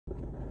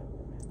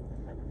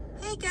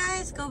Hey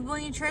guys, Gold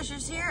Bullion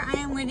Treasures here. I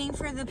am waiting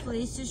for the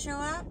police to show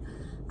up.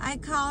 I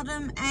called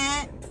them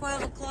at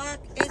 12 o'clock.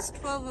 It's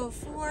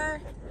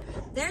 12:04.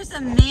 There's a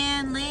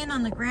man laying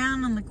on the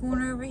ground on the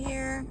corner over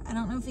here. I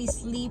don't know if he's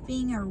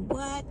sleeping or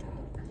what,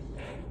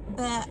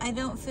 but I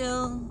don't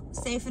feel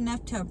safe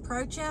enough to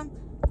approach him.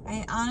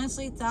 I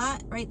honestly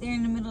thought, right there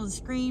in the middle of the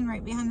screen,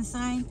 right behind the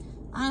sign,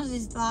 honestly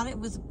thought it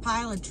was a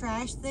pile of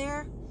trash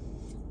there.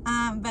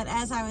 But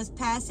as I was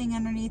passing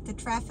underneath the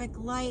traffic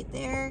light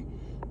there,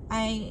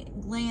 I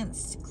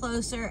glanced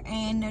closer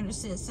and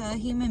noticed it's a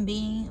human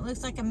being. It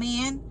looks like a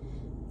man.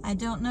 I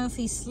don't know if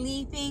he's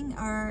sleeping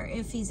or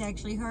if he's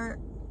actually hurt.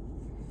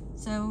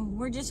 So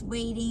we're just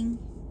waiting.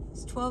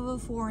 It's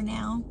 12:04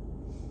 now.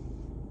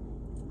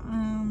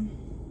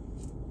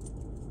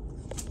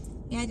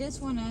 Yeah, I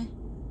just want to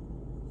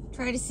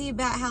try to see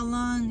about how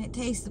long it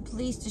takes the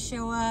police to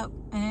show up.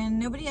 And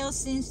nobody else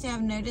seems to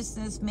have noticed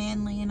this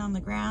man laying on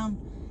the ground.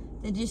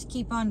 They just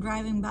keep on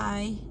driving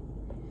by.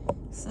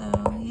 So,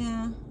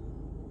 yeah.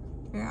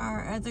 There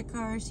are other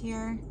cars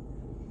here.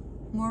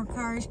 More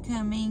cars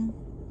coming.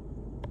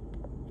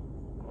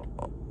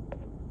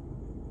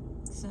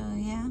 So,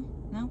 yeah.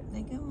 Nope,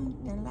 they're going.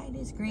 Their light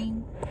is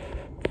green.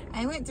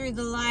 I went through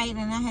the light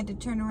and I had to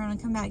turn around and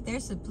come back.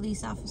 There's the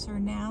police officer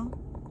now.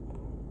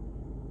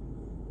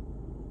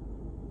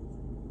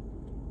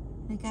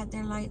 They got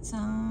their lights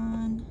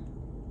on.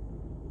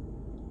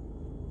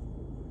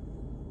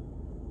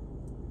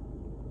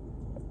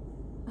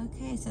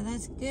 Okay, so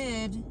that's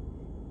good.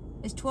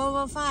 It's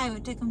 12:05.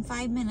 It took them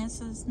 5 minutes,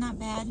 so it's not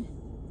bad.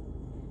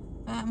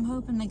 But I'm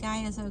hoping the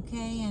guy is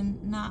okay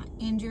and not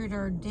injured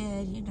or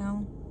dead, you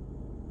know.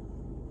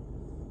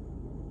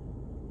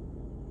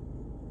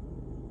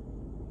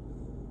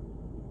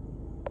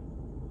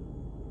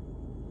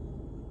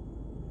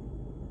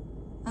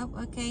 Oh,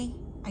 okay.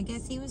 I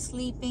guess he was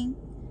sleeping.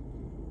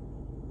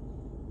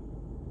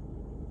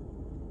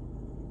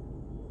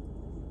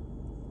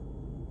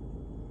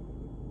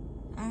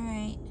 All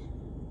right.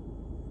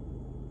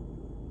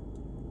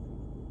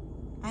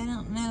 I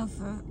don't know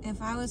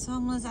if I was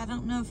homeless, I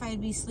don't know if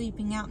I'd be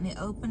sleeping out in the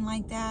open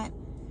like that.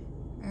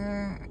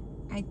 Or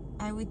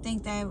I would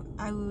think that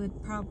I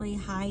would probably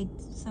hide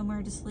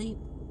somewhere to sleep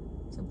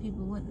so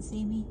people wouldn't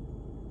see me.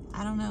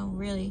 I don't know,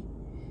 really.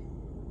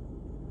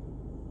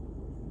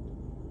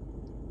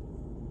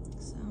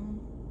 So.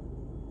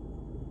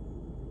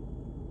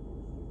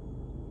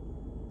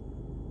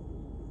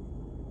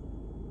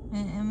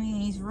 And I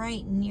mean, he's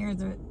right near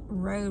the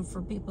road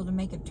for people to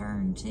make a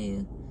turn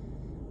too.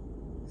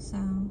 So.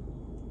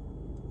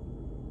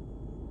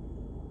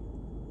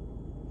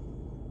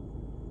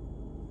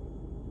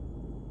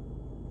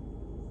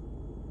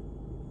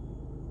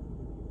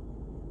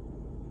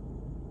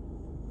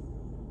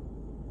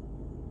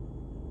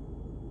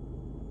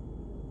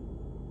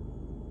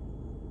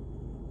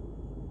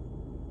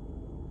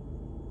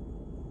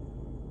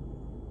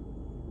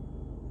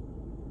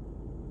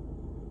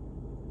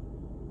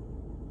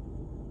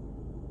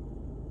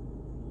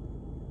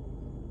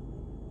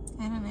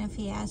 I don't know if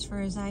he asked for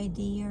his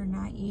ID or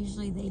not.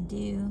 Usually they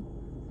do.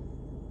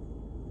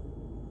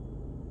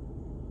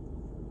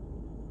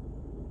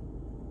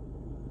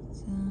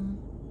 So.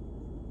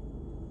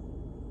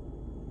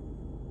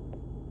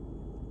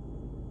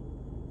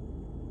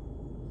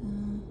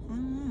 I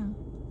don't know.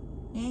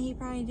 Yeah, he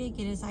probably did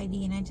get his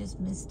ID and I just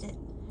missed it.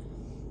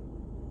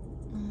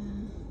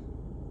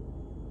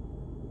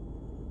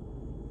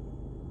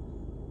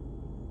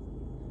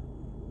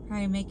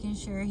 Probably making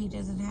sure he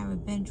doesn't have a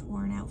bench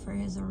warrant out for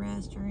his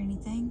arrest or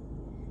anything.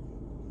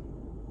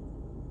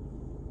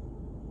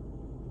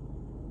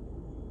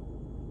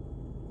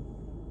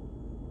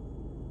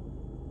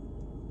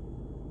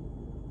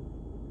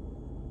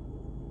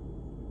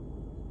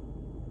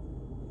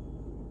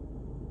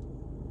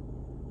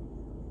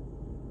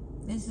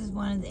 This is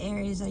one of the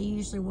areas I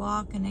usually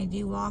walk, and I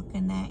do walk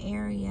in that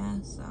area,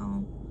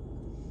 so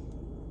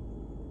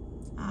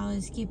I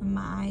always keeping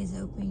my eyes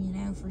open, you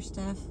know, for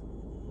stuff.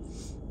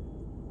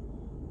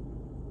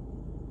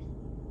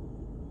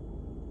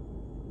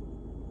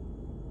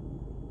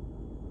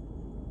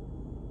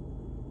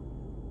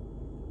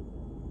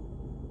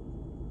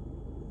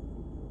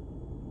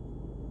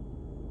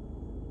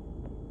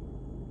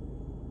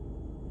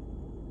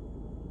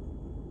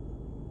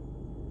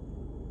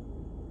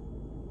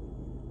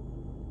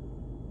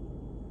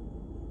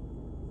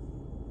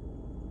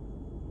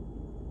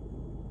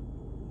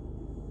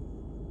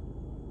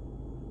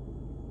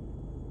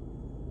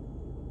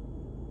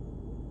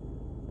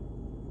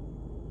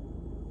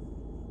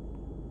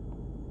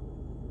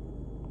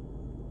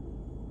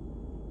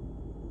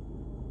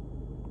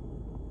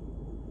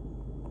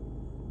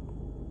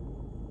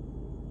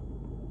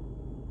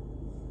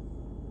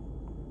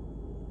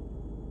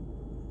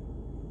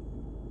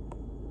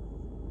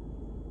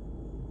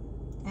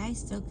 Guy's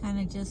still kind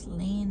of just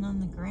laying on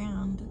the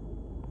ground.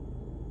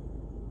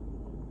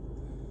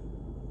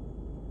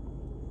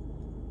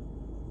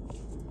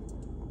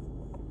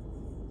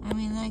 I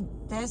mean, like,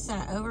 that's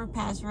that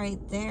overpass right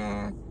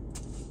there.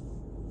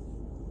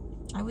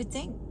 I would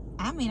think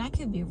I mean, I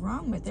could be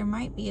wrong, but there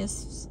might be a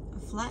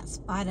flat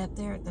spot up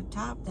there at the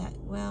top that,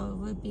 well, it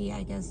would be,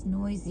 I guess,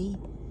 noisy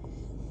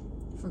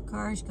for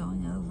cars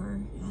going over.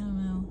 I don't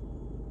know.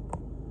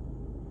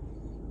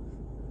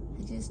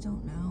 I just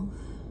don't know.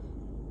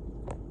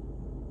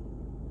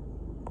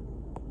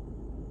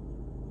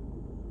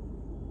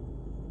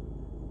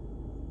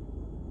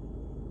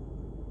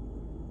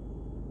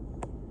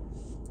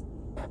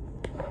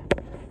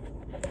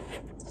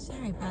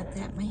 Sorry about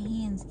that. My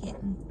hand's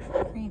getting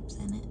cramps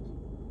in it.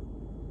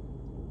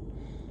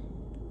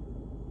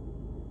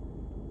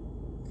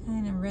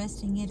 Kind of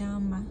resting it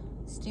on my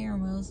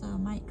steering wheel, so I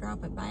might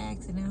drop it by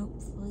accident.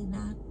 Hopefully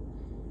not.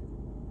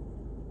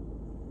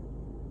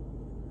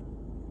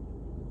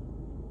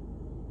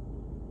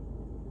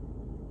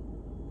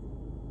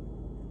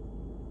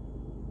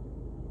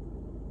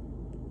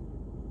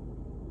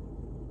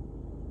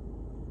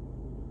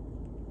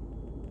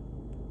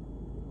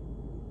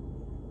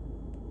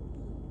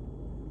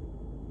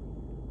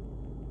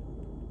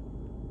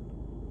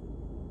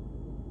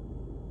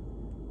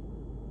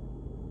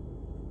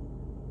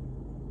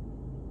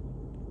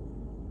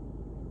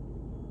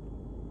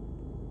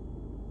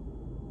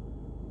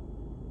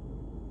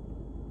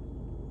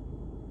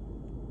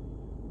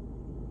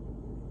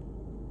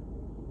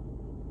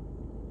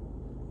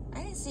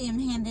 I didn't see him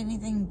hand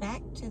anything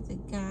back to the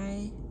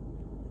guy,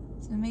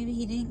 so maybe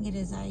he didn't get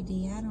his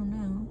ID. I don't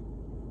know.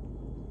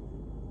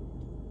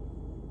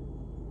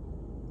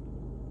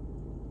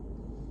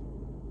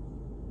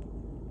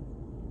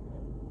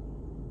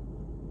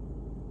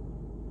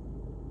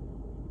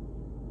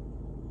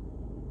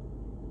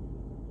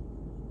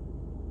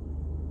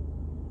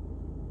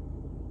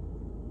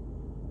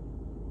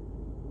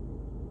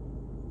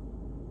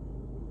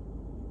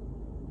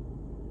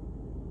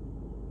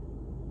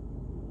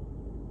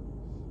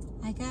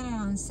 I got it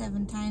on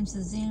 7 times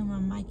the zoom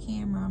on my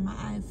camera on my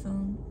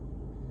iPhone.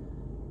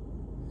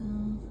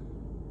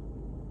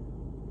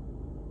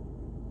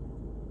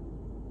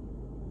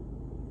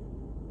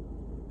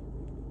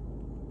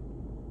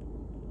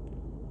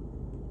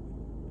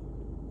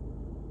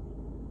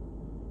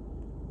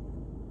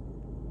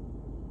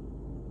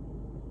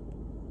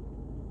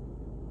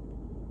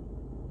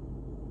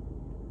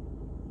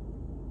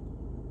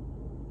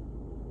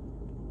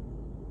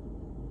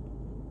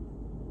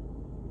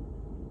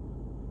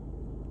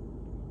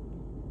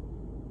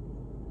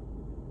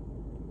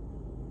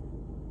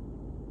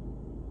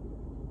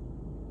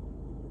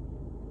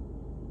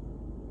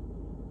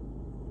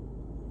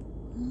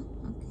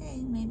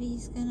 Okay, maybe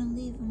he's gonna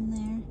leave him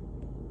there,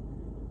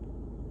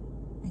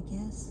 I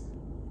guess.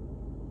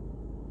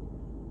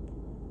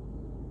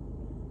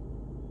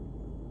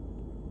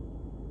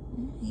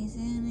 He's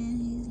in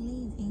and he's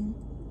leaving.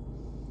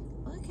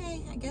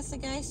 Okay, I guess the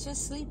guy's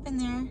just sleeping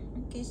there. I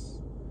guess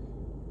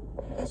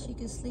you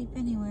could sleep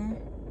anywhere.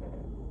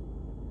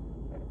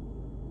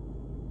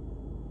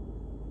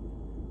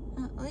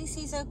 Well, at least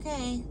he's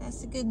okay.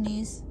 That's the good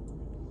news.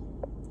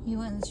 He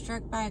wasn't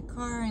struck by a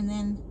car and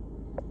then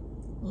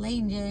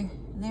laying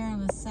there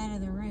on the side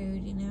of the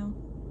road, you know.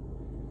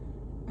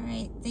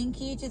 Alright,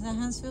 thank you to the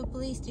Huntsville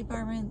Police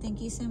Department.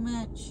 Thank you so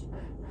much.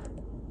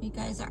 You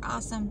guys are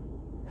awesome.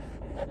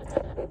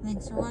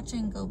 Thanks for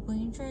watching. Go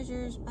Boone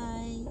Treasures.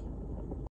 Bye.